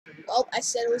Oh, I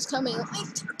said it was coming.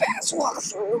 Pass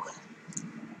walkthrough.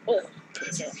 Oh,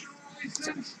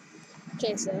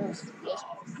 okay, so yeah.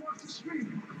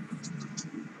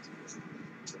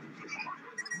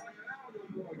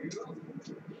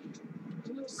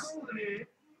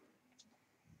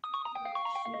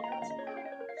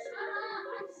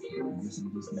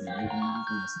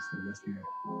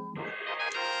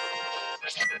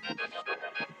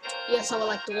 Yes, I would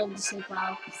like to love the save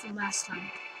file from last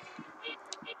time.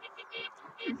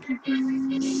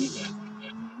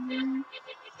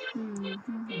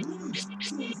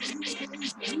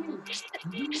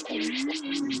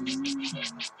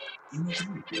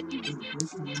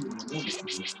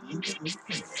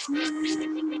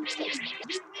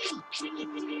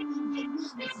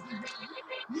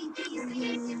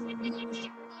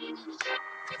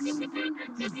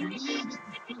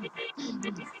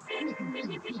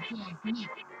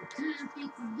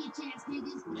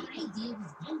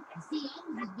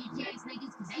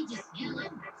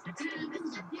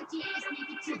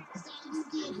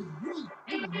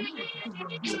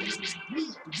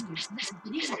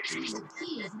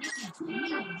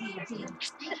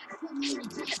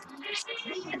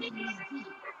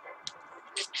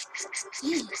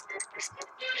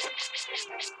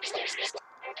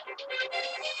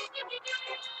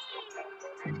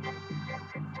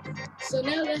 So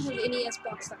now that I have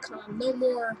NESbox.com, no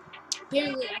more.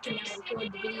 Apparently, I can now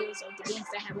record the videos of the games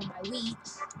that I have on my Wii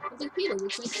on the computer,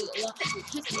 which makes it a lot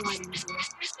easier.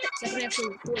 So I can actually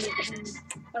record it, and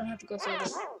I don't have to go through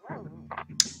it.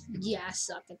 Yeah, I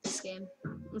suck at this game.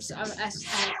 I'm sad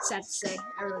to say.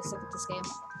 I really suck at this game.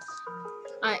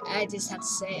 I just have to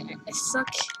say, I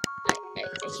suck. I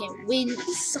can't win.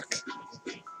 I suck.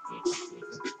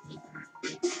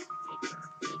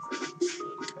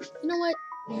 You know what?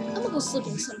 I'm gonna go sleep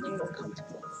in something more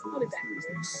comfortable. I'll be back.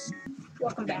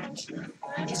 Welcome back.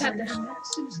 Just had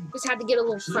to get a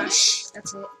little fresh.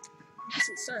 That's it.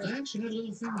 Sorry. I actually had a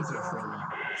little thing with her for a while.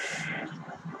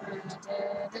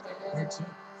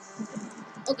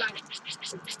 Oh god.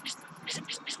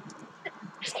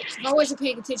 If I wasn't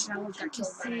paying attention, I would have got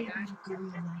killed by that guy.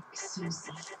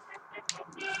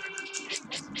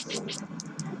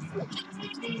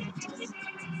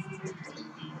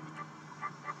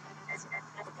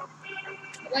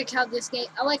 I like how this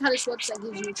website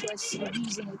gives you a choice of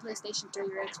using a PlayStation 3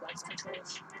 or Xbox controller.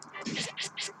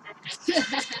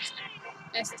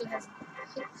 That still has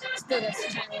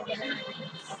time behind.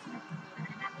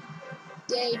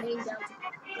 Yay, heading down to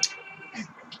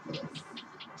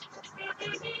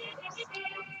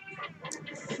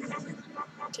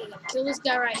okay, gotta kill this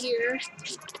guy right here.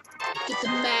 Get the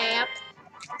map.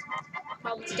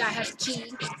 Probably this guy has a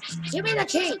key. Give me the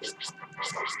key!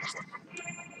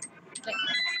 Thank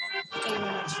you very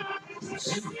much.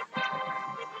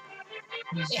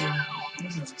 Yeah.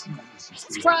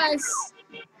 Surprise!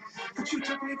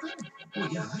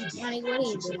 Honey, what are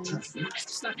you doing?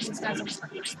 Stuck this guy's on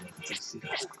fire.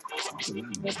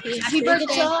 Happy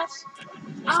birthday!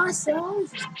 Awesome!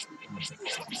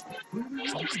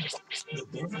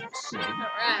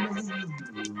 Alright.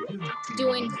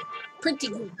 Doing pretty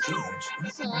good.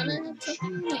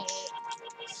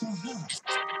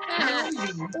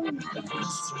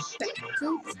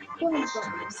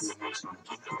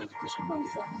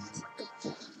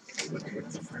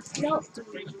 No.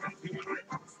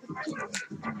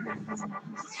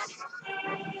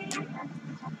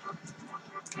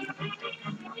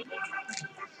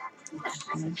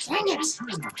 Dang it!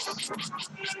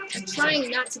 I'm trying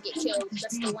not to get killed.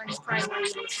 That's the one primary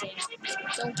mistake.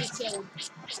 Don't get killed.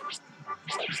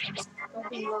 Don't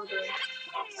be murdered.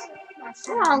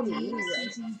 Probably anyway.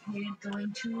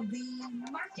 Going to the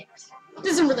market.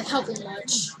 Doesn't really help me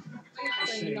much. I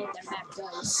don't even know what that map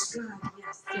does.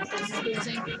 Does this do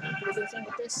anything? Do anything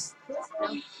with this? No?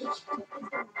 Okay,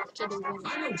 do anything. I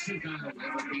don't think I'll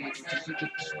ever be able to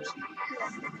forget this.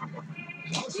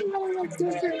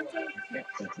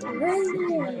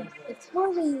 It's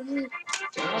holy.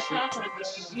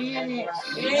 Hey,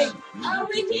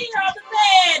 over here on the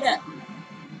bed!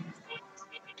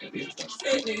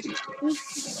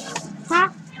 Huh?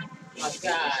 Oh my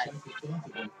God.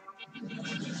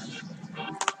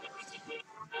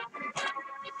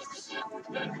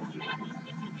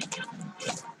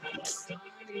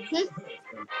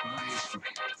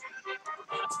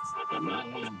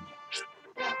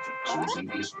 Choosing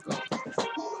this goal.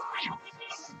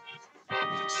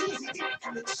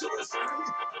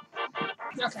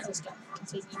 Okay, let's go.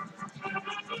 Continue.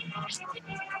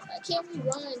 Why can't we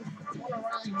run? I wanna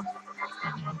run.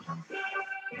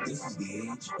 This is the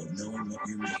age of knowing what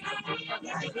you're made of.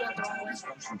 Okay, we went the wrong way.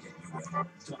 Dysfunction get in your way.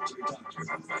 Talk to your doctor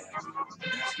about Viagra.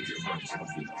 Ask if your encourages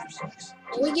healthy love for sex.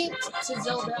 When we get to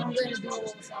Zelda, I'm going to do a little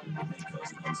thing. It may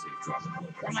cause an unsafe drop in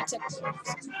blood That might take pressure.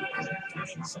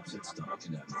 Upset stomach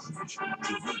and abdomen vision.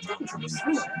 To avoid long-term injuries,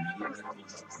 somewhere. immediate medical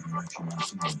help and erection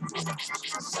option will be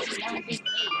provided. So long as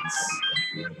AIDS.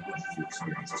 If you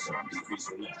experience a sudden decrease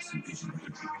or loss in vision or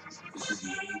hearing, this is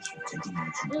the age of taking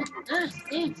action.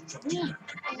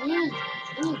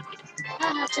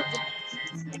 Check it.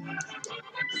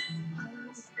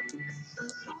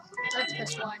 Let's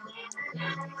press Y.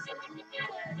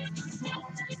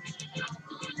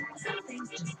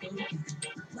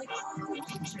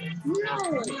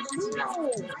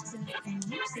 No!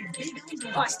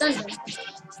 Oh, I stunned him.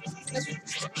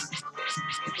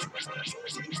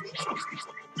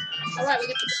 Alright, we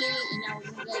got the key, and now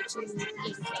we're gonna go to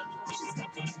gameplay.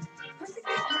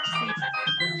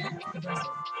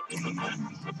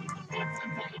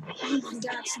 Oh my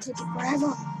god, it's taking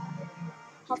forever.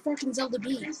 How far can Zelda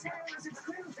be?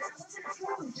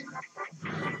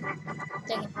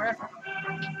 Taking forever.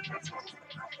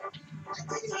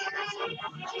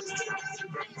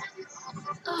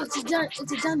 Oh, it's a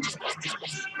dungeon.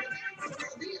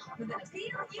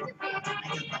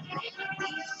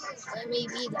 That may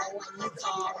be the one you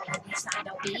call inside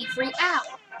of be free out.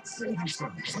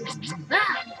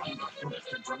 Ah!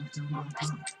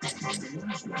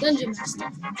 Dungeon Master.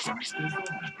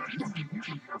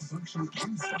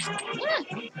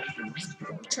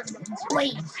 Charge my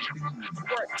blade.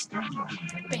 Work.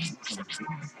 Bang.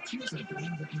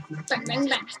 Bang, bang,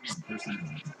 bang.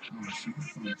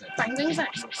 Bang, bang, bang.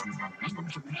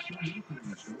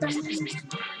 Bang, bang, bang.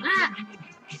 Ah!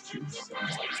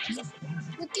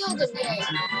 We killed him, yay.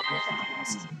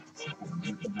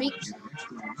 The big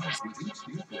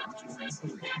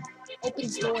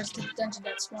opens doors to the dungeon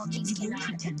that small keys cannot.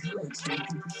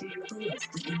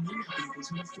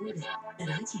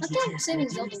 I thought saving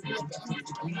Zelda would be at the end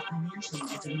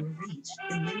of the game.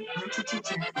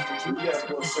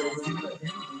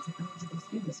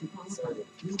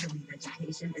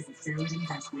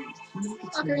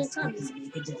 Ocarina of Time.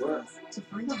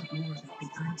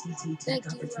 Thank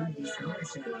you, Robbie.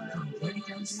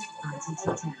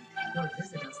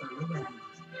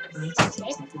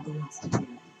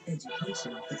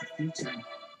 Education for the future.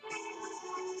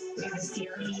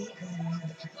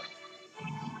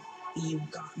 You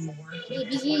got more.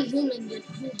 Maybe human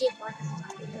would get more.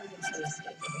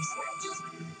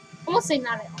 I won't say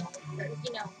not at all.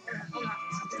 You know, I'm not.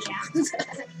 Yeah.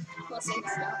 I won't say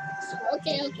not at all.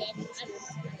 Okay. I know.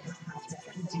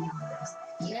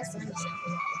 Yes, I understand.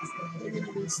 We need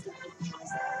to be stupid.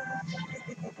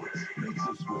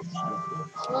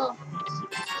 Well,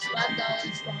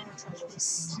 $5 for more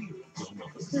treasures.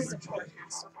 This is a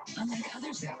forecast. Unlike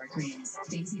other shower creams,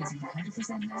 Daisy is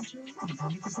 100% natural and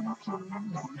 100% pure with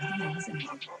nothing else in it.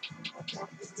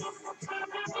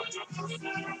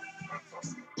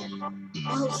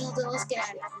 Oh, Zelda, let's get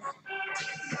out of here.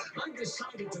 I've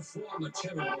decided to form a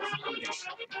charitable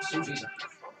foundation.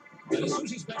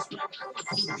 Susie's best friend, I want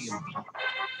you to be involved.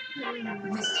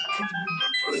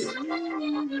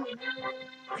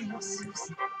 I love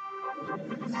Susie.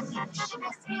 She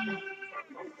with me.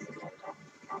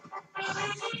 I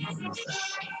feel the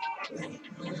shame.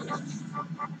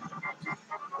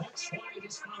 That's why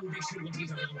this foundation will be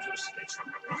around your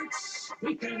schedule. Arts,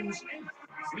 weekends,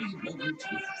 every moment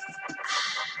you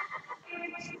have.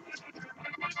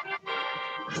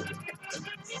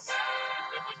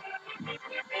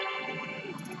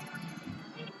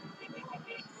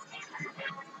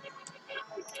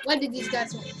 Why did these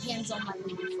guys want hands on my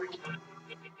lady friend?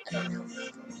 I don't know.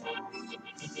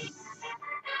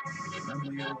 I'm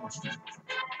Leo Austin.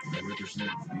 I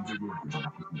represent injured workers in the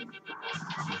community.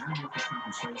 To have workers'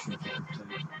 compensation for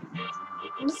protect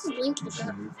And this is Link with the.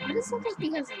 Why does it look like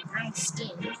he has a brown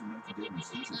skin? there's an academic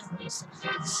season I don't know, it's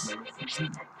for nice. slow for you.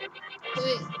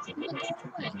 Wait, what the way?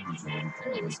 I need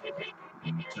this way.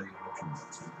 I'm gonna tell you what you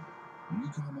want to. When you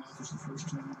call my office the first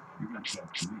time, you're gonna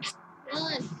talk to me.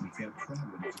 Run! You can't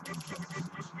problem if you're gonna talk to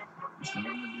me. It's not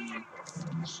gonna be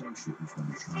an associate who's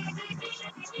gonna try my case.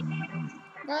 It's gonna be me.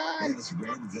 Run! This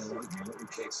red velvet molten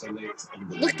cake selects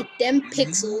Look at them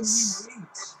pixels.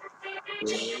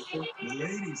 The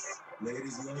ladies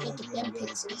love Look at them red velvet.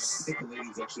 pixels. I think the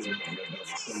ladies actually want red velvet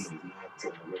singles,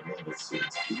 not red velvet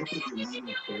suits. You look at your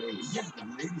meeting parade. Yeah, the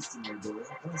ladies tonight, bro.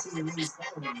 I don't see the ladies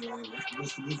following you anyway. You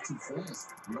must move too fast.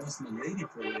 You lost my lady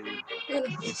parade.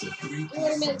 It's a three.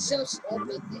 Wait a minute, so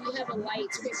stupid. You have a light,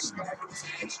 it's pitch dark.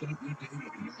 And start your day with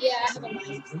a Yeah, I have a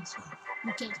light. drinks on.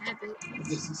 You can't have it.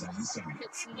 This is how you sound.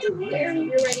 Let's see. There,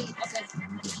 you're ready. Okay.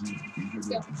 Let's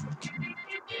go.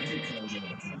 I get calls all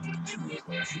the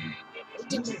time.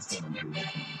 Give me That's fun, dude.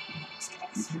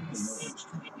 You think the nerves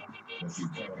come on, but you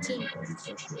can't Team. because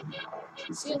you're frustrated.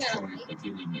 You're So you're not frustrated alright. by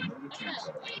getting no I'm not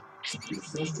attention. alright. You're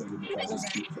frustrated because you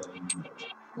keep failing to know.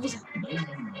 What was that? No, you're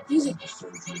not Who's going to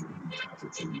search your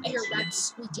recapture I hear rats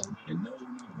squeaking. and no, you're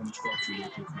not going to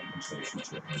fluctuate your compensation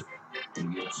check. When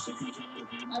you get sick and tired of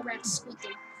hearing A rat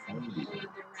squeaking. follow Oh, you. yeah, they're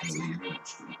Follow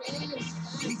rats. your industry.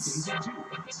 Oh, Weekdays rats. at 2 on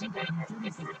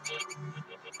CW34.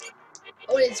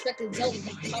 I would have expected Zelda to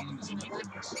pop up on my lap.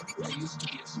 Raise the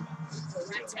gift box. The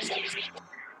rats are there.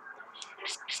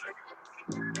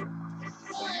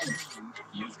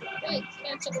 You've got Wait,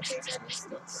 gotta check what's inside these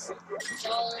sticks.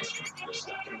 Solid. You're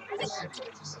stuck in a city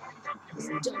that designed This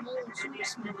demo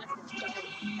is my life is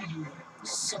done.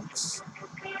 Sucks.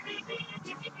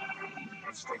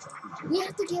 We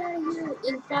have to get out of here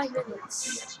in 5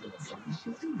 minutes.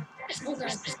 Oh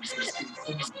god.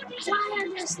 Why are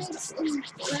there snakes and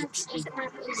rats and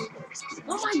crap in here?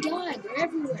 Oh my god, they're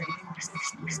everywhere.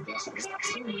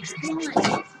 Come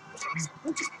on.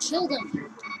 Don't just kill them. Kill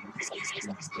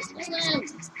them.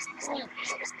 Come on.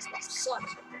 Suck.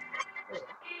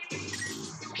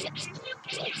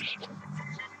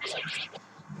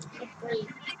 Great.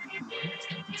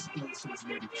 Explosives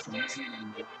may be clumsy and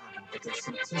reliable, but their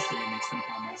simplicity makes them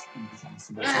almost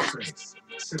impossible Ah. to trace.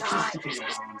 Sophisticated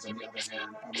bombs, on the other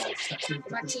hand, are more effective,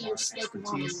 Back to your snake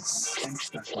expertise bombs. and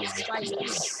specialized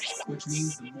Spiders. which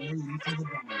means the more lethal the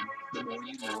bomb, the more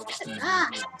you know that the Ah.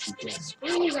 enemy wants you dead.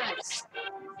 Screw you guys.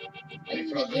 Are you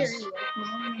even here anyway? Well,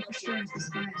 we're not for sure if the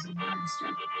sky is a monster.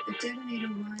 The detonator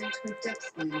arrived with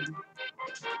depth landing.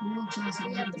 Real jazz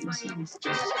We have to find themselves. we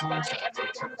have to find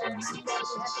everything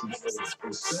that's we have to cover these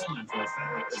boots.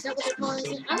 Is that what they're calling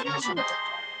it? I'm not sure what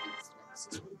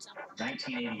these boots are.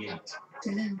 1988. To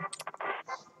them.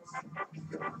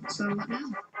 So what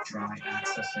now? Try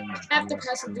accessing the After US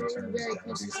passing through military's very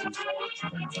close to database. sanctuary.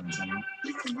 Find something.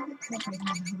 If the Nugget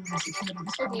Corporation has a Homeland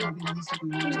Security, this Okay. would be released to the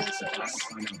Who's world. this?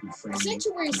 Find out who framed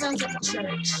Sanctuary sounds like a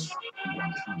church.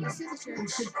 Guantanamo. Is it a I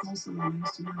church? should call someone who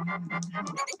used to know how it would help.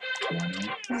 Why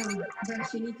not? No, but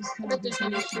if you need this kind But of there's gonna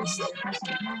be a information, priest he's there.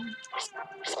 present now.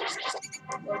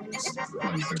 Or minister.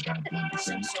 Things are bad blood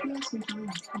between. He asked me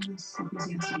fine, unless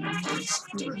enthusiastic about it.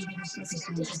 But under the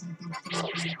circumstances, I think he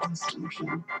would be the best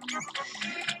option.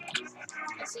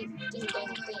 I see. Ding dang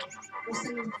ding. We'll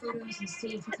send him photos and see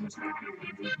if he can talk to him.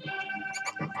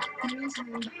 In the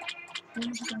meantime, why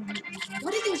don't you go right now?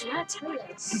 What did these rats hurt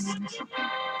us? And then ship them.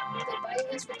 Are they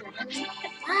biting us with their venom?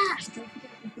 Ah! Don't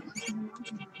forget, we've got lots of them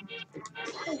watching.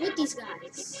 Oh, with these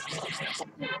guys. Oh, wrap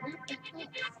that up.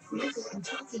 Look, I'm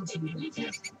talking to you.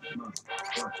 Yes, Mom.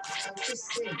 What? I'm just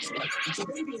saying, if you're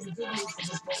going to be in a good mood for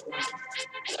this boat ride,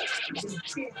 you're going to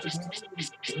talk about it.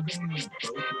 We're going on a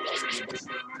boat ride with this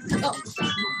guy. Oh,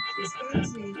 This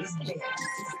guy's name is Ben.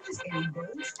 It's not just any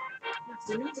boat. It's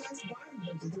the new guy's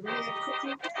barboat that they're running at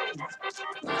Cooking Bay.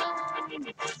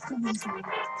 Come on, Sam.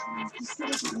 He still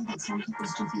doesn't know that some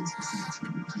couples do things besides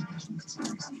communication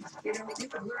conspiracy. You know, you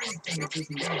can learn a thing or two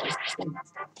from there.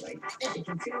 Like, if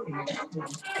you feel your album,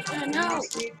 oh no!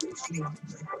 we appreciate it.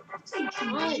 Thank you.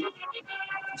 What?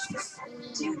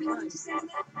 Do you have anything to say to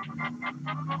that?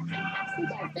 We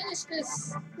might finish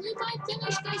this. We might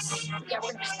finish this. Yeah,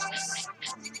 we're gonna finish this.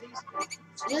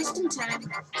 Just in time.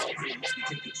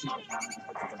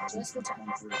 Just in time.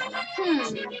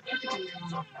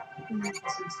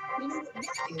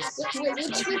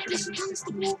 Which week this is supposed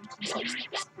to be? Okay.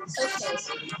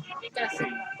 Gotta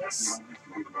think about this.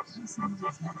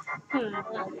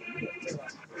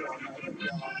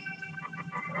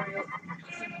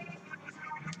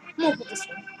 I'm gonna put this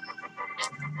one.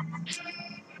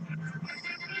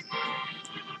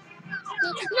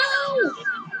 No!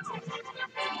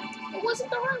 It wasn't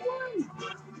the right one!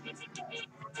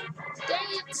 Dang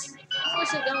it! I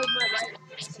wish I done with my right hand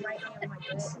on my butt.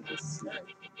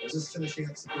 I was just finishing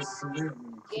up some business in there.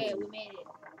 Yeah, we made it.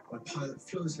 My pilot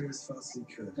flew us here as fast as he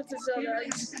could. Put this You on really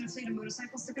have ice. sent a fleet of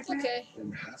motorcycles to Qatar? Okay.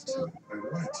 Didn't have to. I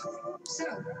wanted to. So,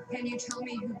 can you tell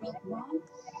me who built the bomb?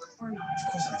 Or Of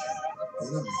course I can.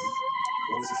 You know me.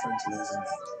 Always a friend to those in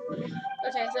need.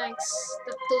 Okay, thanks.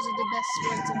 Those are the best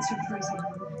words. what's your price on it?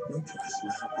 No price.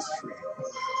 My help is free. All I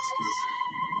ask is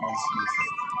ask me a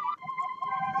favor.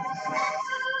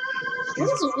 What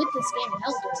is it with this game?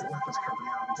 Hell, It's a weapons company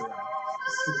out in Durham.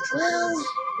 well,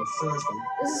 On Thursday,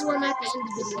 this is where I'm at the end of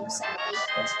the video, sadly.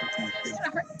 I was picking up It's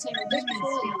gonna hurt Tanner just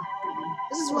before we.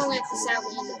 This is where I'm at the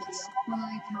sadly end of the video. Well,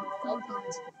 I count 4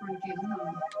 guys at the front gate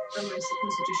alone. Am I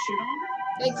supposed to just shoot all of them?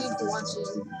 Thank you for watching.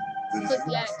 Click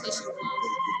the adaptation below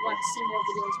if you want to see more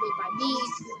videos made by me.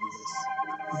 If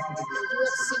you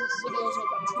want to see videos made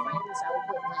by my friends, I will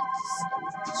put links in the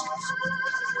description.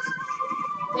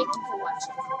 Thank you for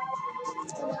watching.